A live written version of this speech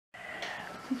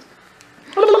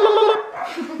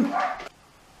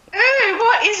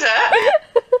What is it?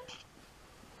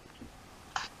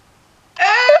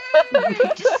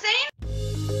 Just saying.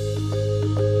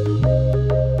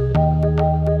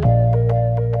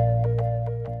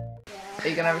 Are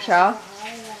you gonna have a shower?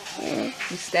 Yeah. You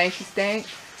stank, you stank.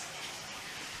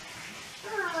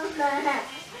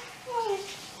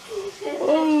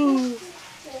 Ooh.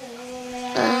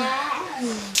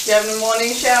 You having a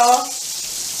morning shower?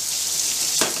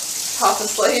 Half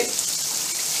asleep.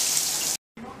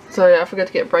 So yeah, I forgot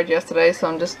to get bread yesterday, so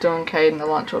I'm just doing Kayden the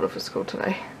lunch order for school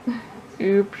today.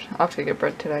 Oops, I have to get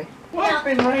bread today. Well, it's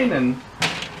been raining.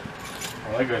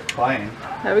 Well, there goes playing.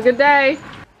 Have a good day.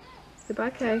 Goodbye,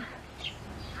 Kay.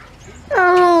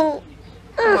 Oh.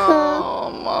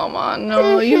 Oh, Mama,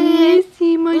 no, you miss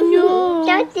him, I know.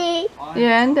 Daddy.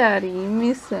 Yeah, and Daddy, you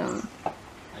miss him.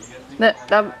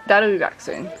 Dad'll be back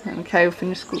soon, and Kay will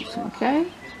finish school soon,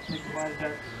 okay?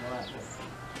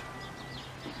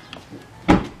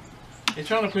 He's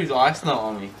trying to put his ice nut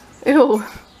on me. Ew.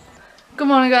 Good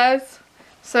morning, guys.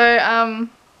 So,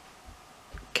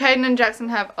 Kayden and Jaxon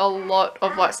have a lot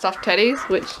of like stuffed teddies,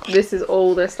 which this is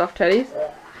all their stuffed teddies.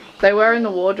 They were in the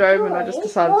wardrobe and I just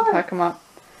decided to pack them up.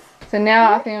 So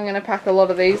now I think I'm going to pack a lot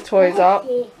of these toys up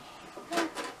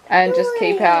and just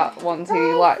keep out ones he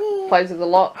like plays with a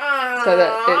lot, so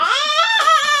that it's...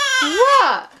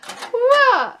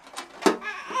 What?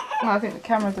 Oh, I think the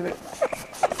camera's a bit...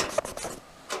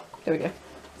 There we go.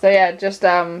 So yeah, just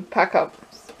pack up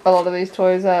a lot of these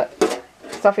toys,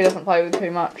 stuff he doesn't play with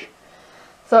too much.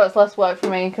 So it's less work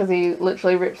for me because he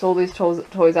literally rips all these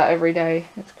toys out every day.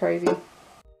 It's crazy.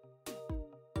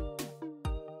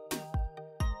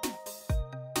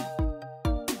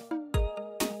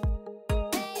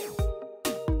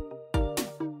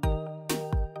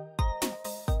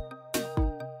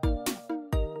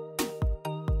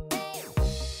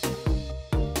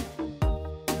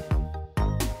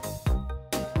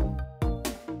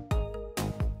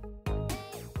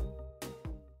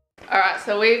 Alright,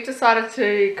 so we've decided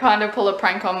to kind of pull a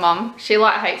prank on Mum. She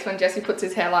like hates when Jesse puts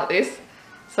his hair like this.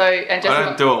 So, and Jesse I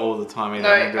don't do it all the time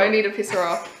either. No, only to piss her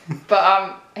off.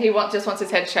 But he just wants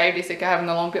his head shaved. He's sick of having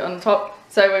the long bit on the top.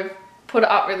 So we've put it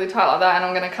up really tight like that, and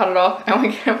I'm going to cut it off, and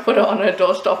we're going to put it on her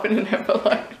doorstop in an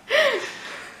envelope.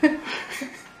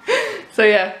 So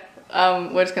yeah,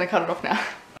 we're just going to cut it off now.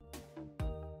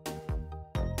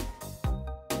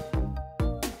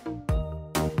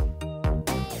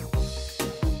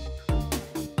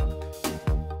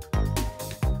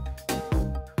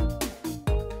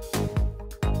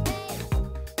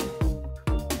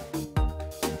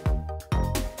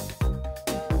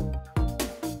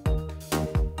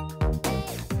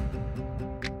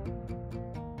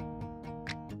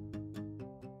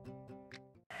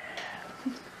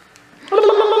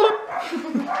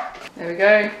 There we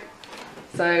go.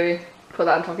 So put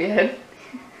that on top of your head.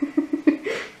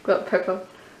 Got pepper.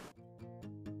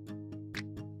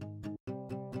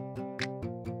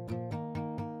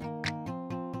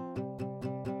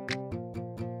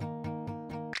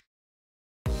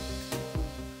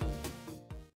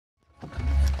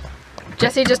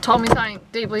 Jesse just told me something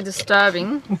deeply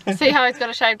disturbing. See how he's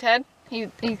got a shaved head? He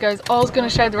goes, oh, I was going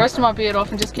to shave the rest of my beard off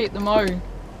and just keep the mo.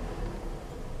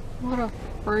 What a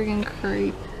friggin'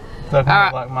 creep. Looking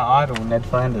like my idol, Ned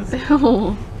Flanders.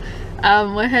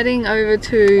 We're heading over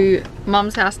to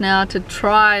Mum's house now to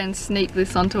try and sneak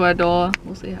this onto her door.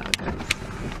 We'll see how it goes.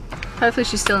 Hopefully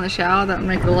she's still in the shower, that would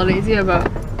make it a lot easier,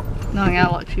 but knowing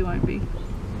our luck, she won't be.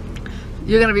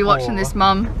 You're going to be watching this,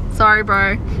 Mum. Sorry,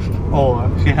 bro.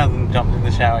 Or she hasn't jumped in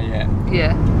the shower yet.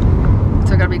 Yeah.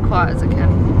 So I gotta be quiet as I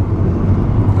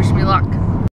can. Wish me luck.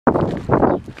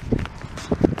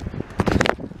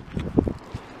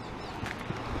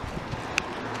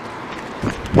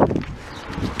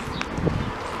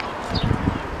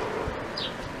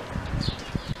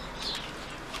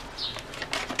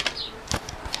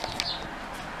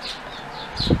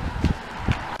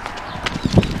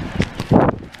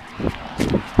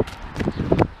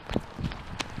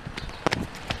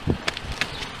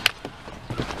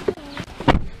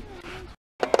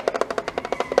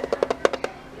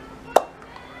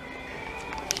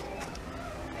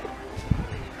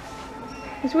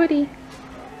 It's Woody.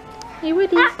 Hey,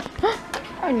 Woody.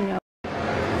 Oh no.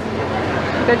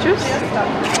 You got juice?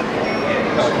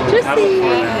 Juicy.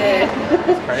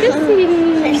 Juicy.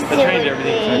 They change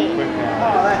everything so quick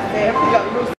now. Oh, that's there.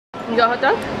 You got a hot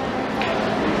dog?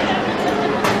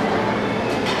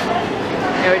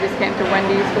 Yeah, we just came to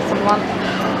Wendy's for some lunch.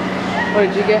 What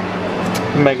did you get?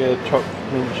 Mega chocolate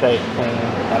milkshake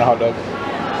and a hot dog.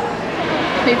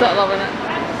 He's not loving it.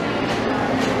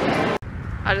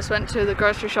 I just went to the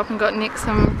grocery shop and got Nick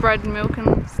some bread and milk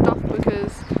and stuff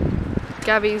because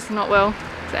Gabby's not well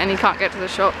and he can't get to the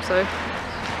shop, so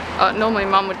normally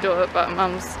Mum would do it, but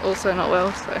Mum's also not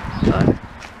well, so I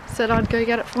said I'd go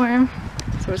get it for him.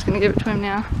 So we're just going to give it to him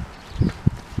now.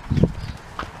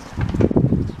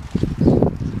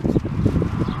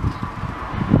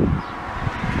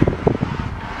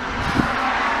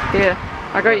 Yeah,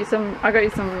 I got you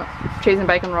some cheese and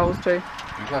bacon rolls too. You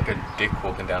look like a dick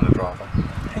walking down the driveway.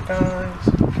 Hey guys.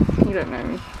 You don't know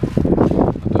me.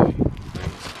 I do.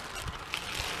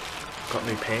 Got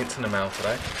new pants in the mail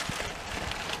today.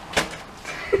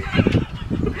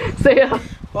 See ya.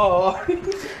 Oh.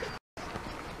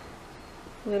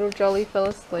 Little Jolly fell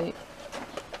asleep.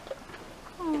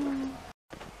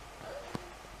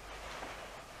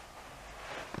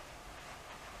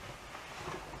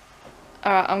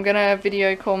 Alright, I'm gonna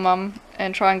video call Mum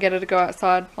and try and get her to go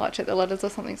outside, like check the letters or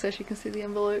something so she can see the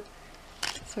envelope.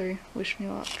 So, wish me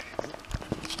luck.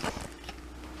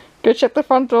 Go check the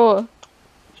front door.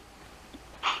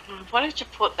 Why did you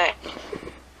put that?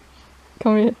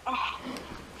 Come here. Oh.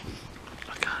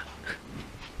 I can't.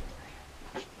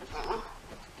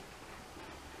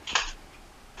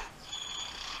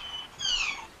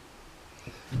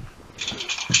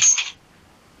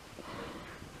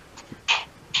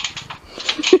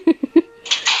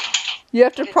 You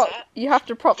have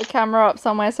to prop the camera up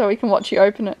somewhere so we can watch you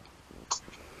open it.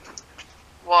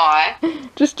 Why?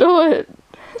 Just do it.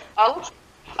 I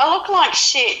look like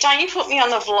shit. Don't you put me on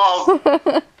the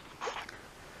vlog.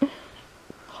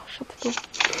 Oh, shut the door.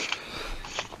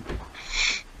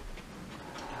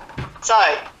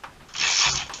 So,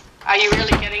 are you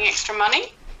really getting extra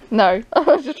money? No, I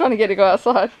was just trying to get to go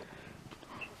outside.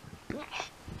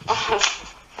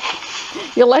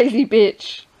 You lazy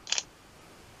bitch.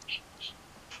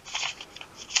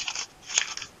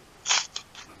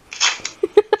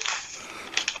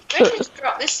 Where did you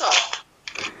drop this off?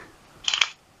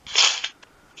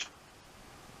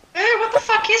 Ooh, what the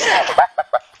fuck is it?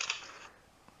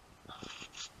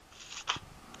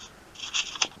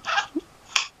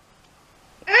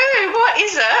 Ooh, what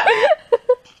is it?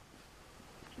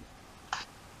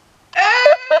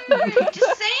 Ooh,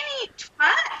 just seen it,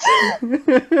 twat.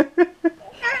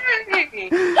 Fucking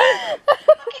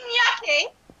yucky.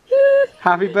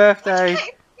 Happy birthday.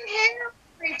 Take your hair off,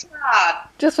 retard.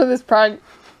 Just for this prank.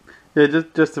 Yeah,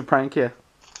 just a prank, yeah.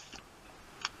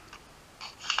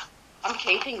 I'm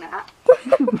keeping that.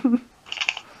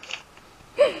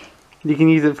 You can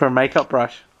use it for a makeup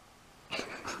brush.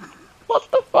 What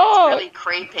the fuck? Really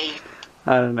creepy.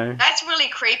 I don't know. That's really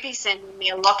creepy, sending me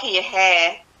a lock of your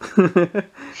hair.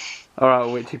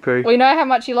 Alright, witchy poo. We know how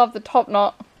much you love the top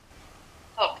knot.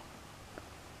 Look.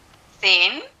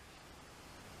 Thin.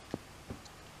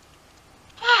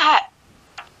 Fat.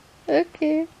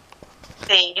 Okay.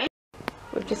 Thin.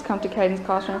 We've just come to Kayden's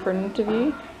classroom for an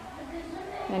interview.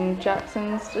 And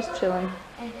Jaxon's just chilling.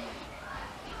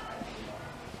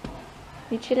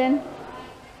 You chilling?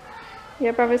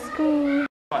 Yeah, brother's school.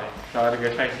 I gotta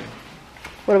go chasing.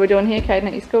 What are we doing here, Kayden,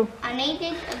 at your school? I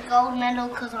needed a gold medal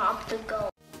because I'm up to gold.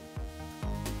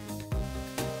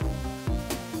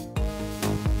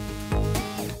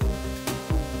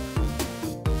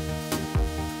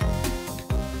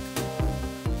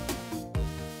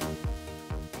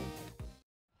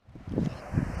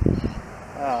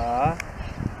 Aww.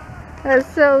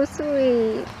 That's so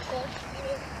sweet.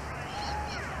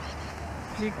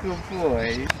 You good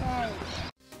boy.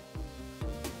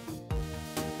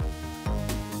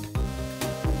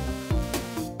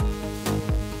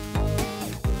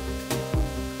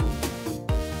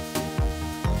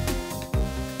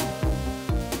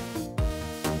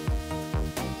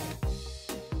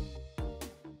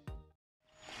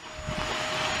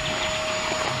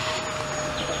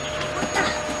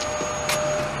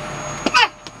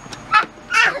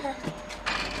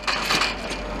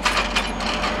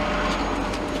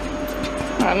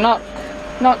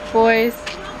 Knock, boys.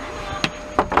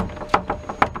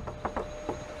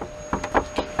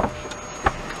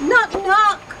 Knock,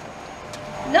 knock.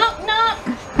 Knock, knock.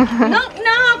 Knock,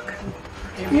 knock.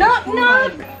 Knock,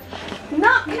 knock.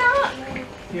 Knock, knock.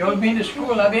 You all been to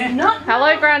school, have you? Knock,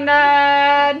 Hello,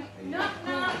 Grandad. knock,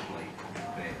 knock.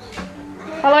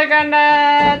 Hello,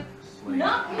 Grandad.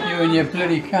 Knock, knock. You and your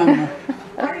bloody camera.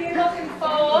 What are you looking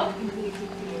for?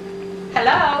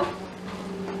 Hello?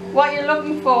 What are you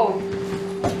looking for?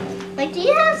 Wait, do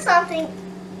you have something?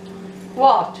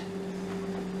 What?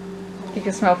 You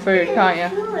can smell food, can't you?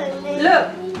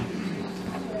 Look,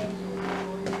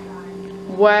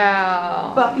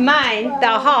 Wow. but mine,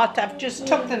 they're hot. I've just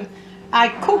took them. I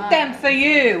cooked them for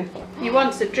you. You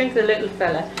want to drink, the little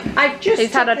fella? I've just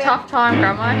He's had a took tough time,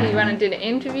 Grandma. He went and did an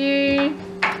interview.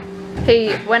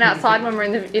 He went outside when we were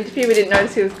in the interview. We didn't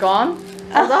notice he was gone.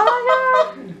 I was like,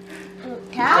 oh my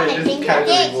god. He just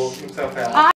casually walked himself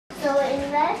out.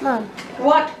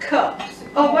 What cups?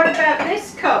 Oh, what about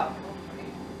this cup?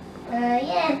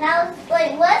 Yeah, that was,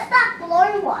 wait, where's that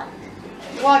blue one?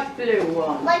 What blue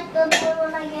one? Like the blue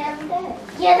one I get every day.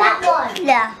 Yeah, that one.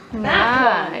 Yeah.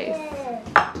 Nice.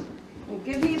 I'll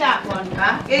give you that one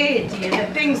back. Here, dear,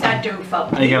 the things I do for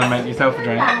Are you going to make yourself a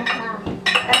drink?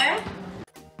 Eh?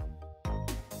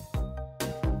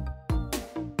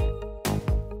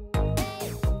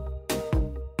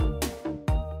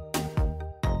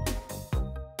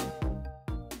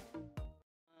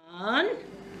 One.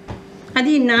 Are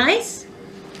they nice?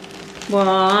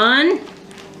 One.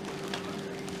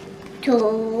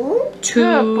 Two. Two.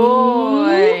 Good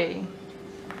boy.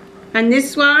 And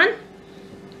this one?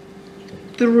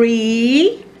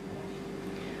 3.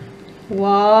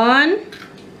 1,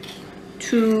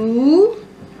 2,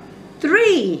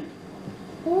 3.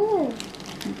 Ooh.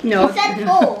 No. I said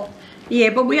 4. Yeah,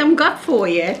 but we haven't got 4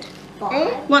 yet.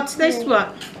 5. What's this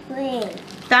one? 3.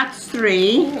 That's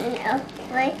 3. No,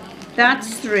 3.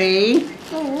 That's 3.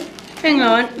 Hang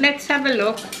on, let's have a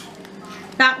look.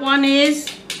 That one is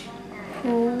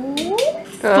 4.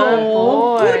 Good 4.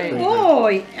 boy. Good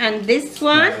boy. And this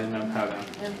one? No powder.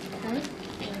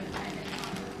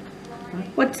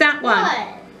 What's that one?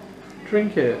 What?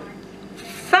 Drink it.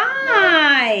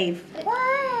 5.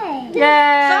 Why? Yay.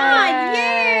 5.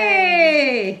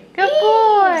 Yay. Good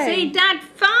boy. See, Dad,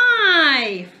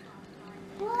 5.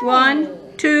 1,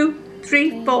 2,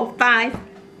 3, 4, 5.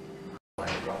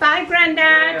 Bye,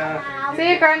 Grandad. See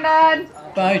you, Grandad.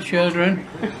 Bye, children.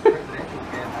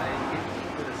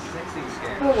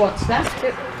 Oh, what's that?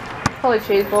 Probably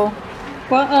cheese ball.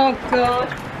 What? Oh, God.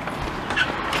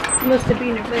 Must have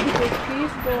been a very big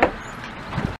cheese ball.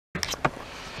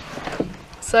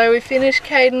 So we finished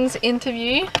Kayden's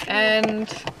interview and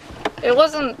it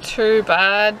wasn't too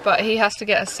bad, but he has to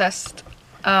get assessed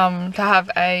to have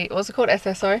a, what's it called,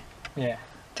 SSO? Yeah.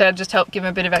 To just help give him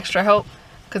a bit of extra help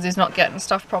because he's not getting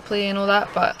stuff properly and all that,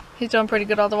 but he's doing pretty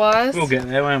good otherwise. We'll get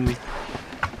there, won't we?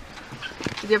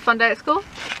 Did you have a fun day at school?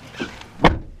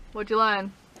 What'd you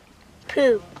learn?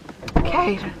 Poo.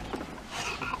 Kayden.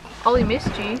 Ollie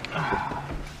missed you.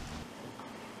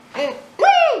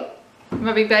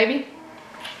 My big baby.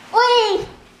 Wait.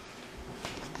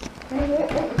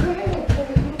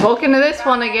 Walk into this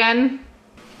one again.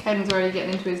 Kayden's already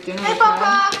getting into his dinner. Hey, as well.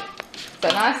 Papa. Is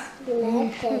that nice?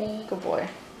 Okay. Good boy.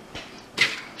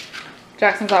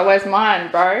 Jackson's like, where's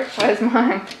mine, bro? Where's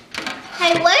mine?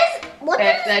 Hey, where's, what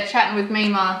is They're chatting with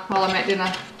Meema while I'm at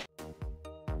dinner.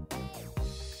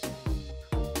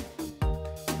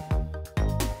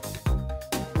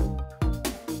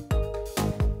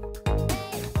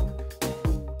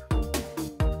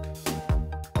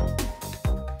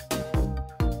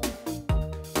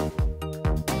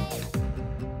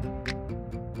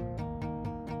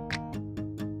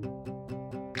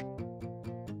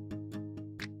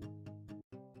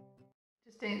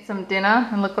 Just eat some dinner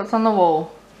and look what's on the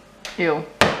wall. Ew.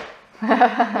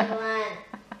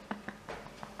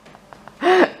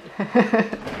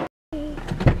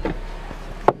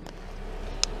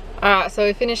 Alright, so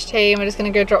we finished tea and we're just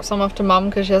going to go drop some off to Mum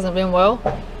because she hasn't been well.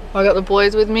 I got the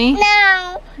boys with me.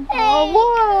 No.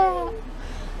 Oh,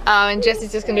 wow. And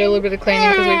Jesse's just going to do a little bit of cleaning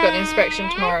because we've got an inspection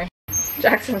tomorrow.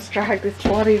 Jackson's dragged this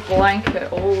bloody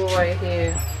blanket all the way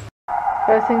here.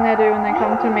 First thing they do when they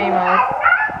come to Meema,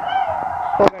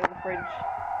 they'll go to the fridge.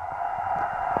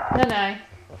 No.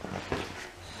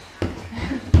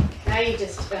 Now you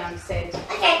just said.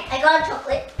 Okay, I got a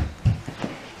chocolate.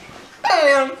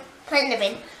 Put it in the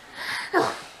bin.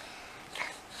 Oh.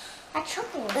 That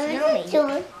chocolate was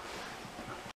yummy.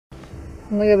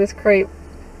 Look at this creep.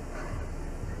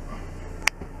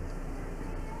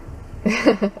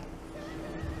 Jaxon.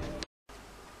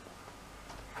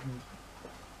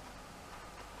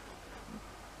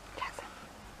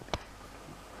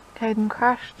 Kayden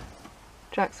crashed.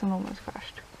 Jaxon almost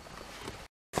crashed.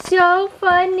 So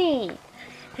funny.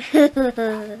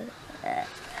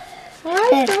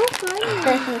 Why so funny?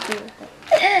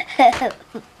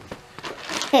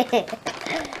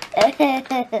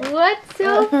 What's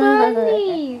so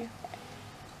funny?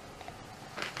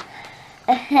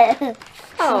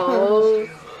 Oh.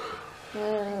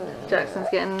 Jackson's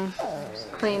getting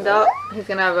cleaned up. He's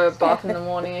gonna have a bath in the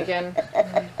morning again.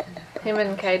 Him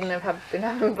and Kayden have been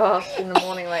having baths in the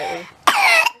morning lately.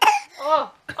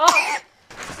 Oh!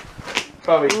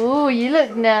 Bobby, Ooh, you look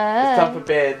it's nice. time for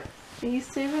bed. These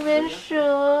Superman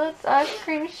shorts, ice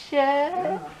cream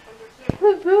shirt.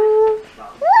 Woo-hoo.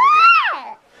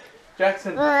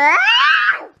 Jaxon,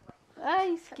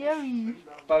 Ay, scary.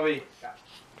 Bobby.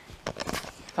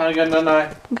 Time to go no-no.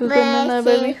 Go no,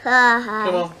 baby.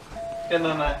 Come on. Go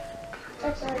no-no.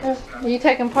 Are you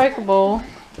taking Pokeball?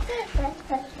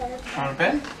 On to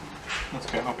bed? Let's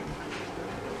go hop in.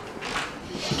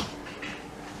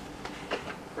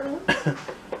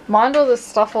 Mind all the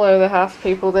stuff all over the house,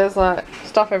 people. There's like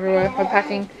stuff everywhere. We're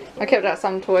packing. I kept out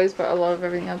some toys, but a lot of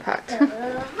everything unpacked.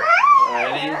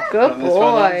 Alrighty. Good Got this one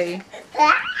on. boy.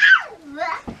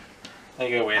 There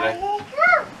you go, weirdo.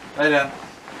 Lay down.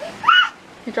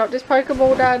 You dropped his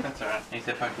Pokeball, Dad. That's alright. He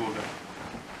said Pokeball go.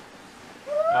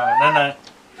 Oh, no.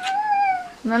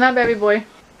 No, no, baby boy.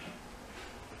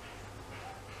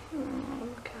 Oh,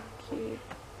 look how cute.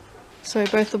 So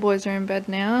both the boys are in bed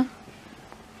now.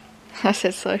 I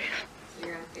said so.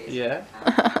 Yeah.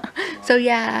 So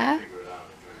yeah.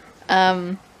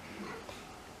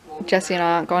 Jesse and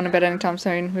I aren't going to bed anytime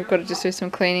soon. We've got to just do some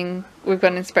cleaning. We've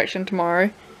got an inspection tomorrow,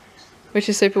 which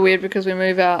is super weird because we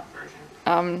move out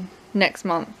next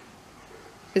month.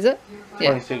 Is it?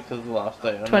 Yeah. 26th is the last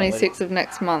day. 26th of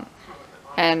next month.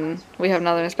 And we have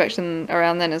another inspection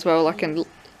around then as well, like a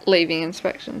leaving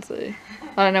inspection. So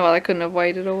I don't know why they couldn't have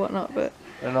waited or whatnot, but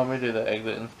They normally do the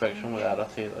exit inspection without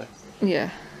us here though. yeah.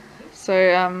 So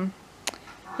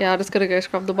yeah, I just gotta go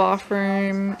scrub the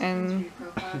bathroom and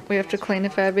we have to clean a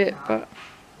fair bit, but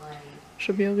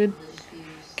should be all good.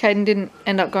 Kayden didn't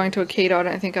end up going to a keto, I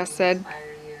don't think I said.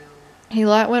 He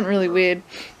went really weird.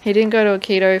 He didn't go to a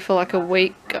keto for like a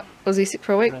week. Was he sick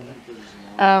for a week?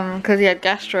 Because he had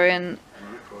gastro, and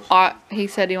he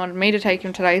said he wanted me to take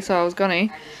him today, so I was gonna.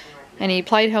 And he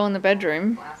played hell in the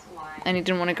bedroom, and he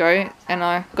didn't want to go, and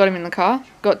I got him in the car.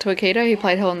 Got to a keto, he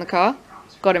played hell in the car.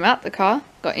 Got him out the car,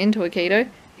 got into a keto.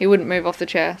 He wouldn't move off the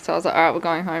chair, so I was like, alright, we're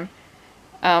going home.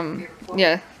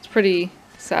 Yeah, it's pretty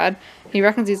sad. He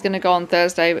reckons he's going to go on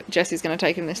Thursday, but Jesse's going to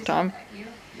take him this time.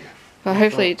 But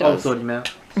hopefully he does. I'll sort him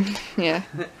out. Yeah.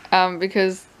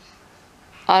 Because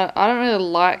I don't really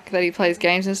like that he plays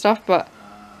games and stuff, but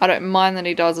I don't mind that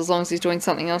he does as long as he's doing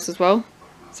something else as well.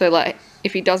 So like,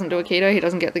 if he doesn't do a keto, he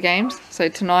doesn't get the games. So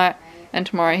tonight and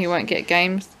tomorrow he won't get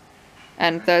games.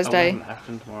 And Thursday...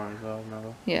 Tomorrow as well,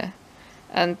 remember? Yeah.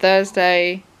 And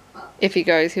Thursday, if he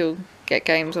goes, he'll get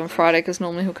games on Friday, because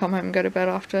normally he'll come home and go to bed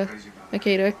after a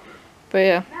keto. But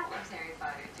yeah.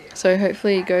 So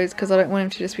hopefully he goes, because I don't want him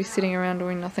to just be sitting around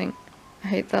doing nothing. I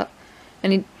hate that.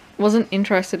 And he wasn't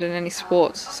interested in any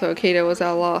sports, so a keto was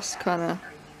our last kind of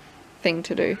thing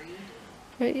to do.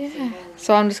 But yeah.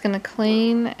 So I'm just going to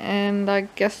clean, and I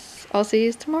guess I'll see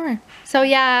you tomorrow. So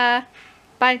yeah.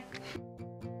 Bye.